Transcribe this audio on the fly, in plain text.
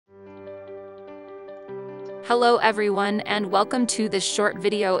Hello everyone, and welcome to this short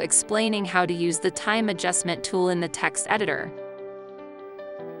video explaining how to use the time adjustment tool in the text editor.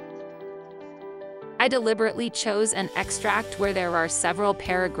 I deliberately chose an extract where there are several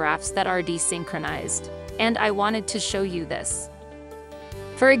paragraphs that are desynchronized, and I wanted to show you this.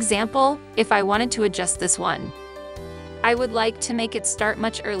 For example, if I wanted to adjust this one, I would like to make it start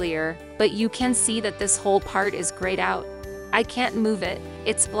much earlier, but you can see that this whole part is grayed out. I can't move it,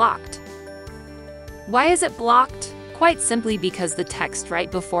 it's blocked. Why is it blocked? Quite simply because the text right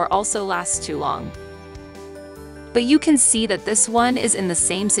before also lasts too long. But you can see that this one is in the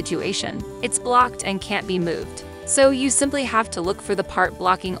same situation. It's blocked and can't be moved. So you simply have to look for the part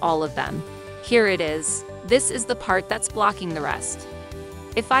blocking all of them. Here it is. This is the part that's blocking the rest.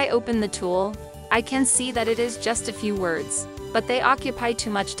 If I open the tool, I can see that it is just a few words, but they occupy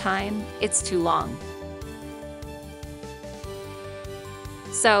too much time, it's too long.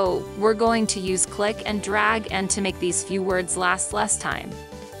 So, we're going to use click and drag and to make these few words last less time.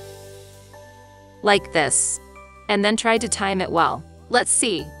 Like this. And then try to time it well. Let's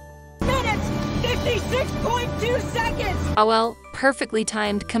see. Minutes, 56.2 seconds! Oh well, perfectly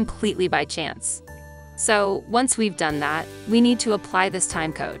timed completely by chance. So, once we've done that, we need to apply this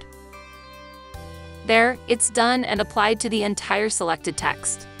time code. There, it's done and applied to the entire selected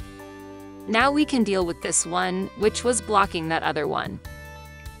text. Now we can deal with this one, which was blocking that other one.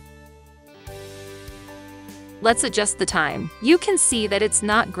 Let's adjust the time. You can see that it's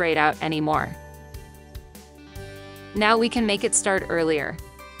not grayed out anymore. Now we can make it start earlier.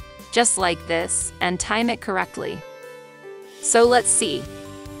 Just like this, and time it correctly. So let's see.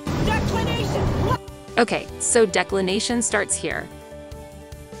 Declination! Okay, so declination starts here.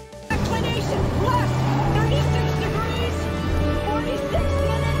 Declination plus 36 degrees, 46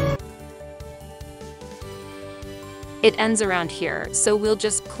 minutes! It ends around here, so we'll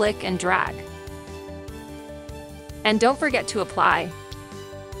just click and drag. And don't forget to apply.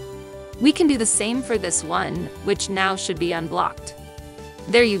 We can do the same for this one, which now should be unblocked.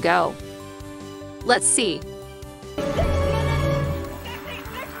 There you go. Let's see. 6 minutes,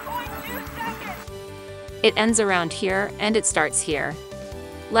 56.2 seconds! It ends around here and it starts here.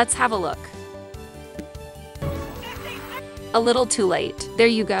 Let's have a look. 56. A little too late. There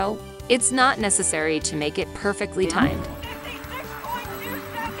you go. It's not necessary to make it perfectly timed. 56.2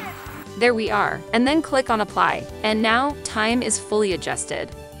 seconds! There we are, and then click on apply. And now, time is fully adjusted.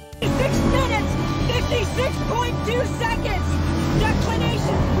 6 minutes, 56.2 seconds!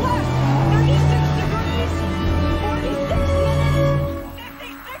 Declination plus 36 degrees, 46 minutes,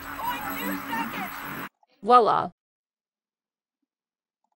 56.2 seconds! Voila!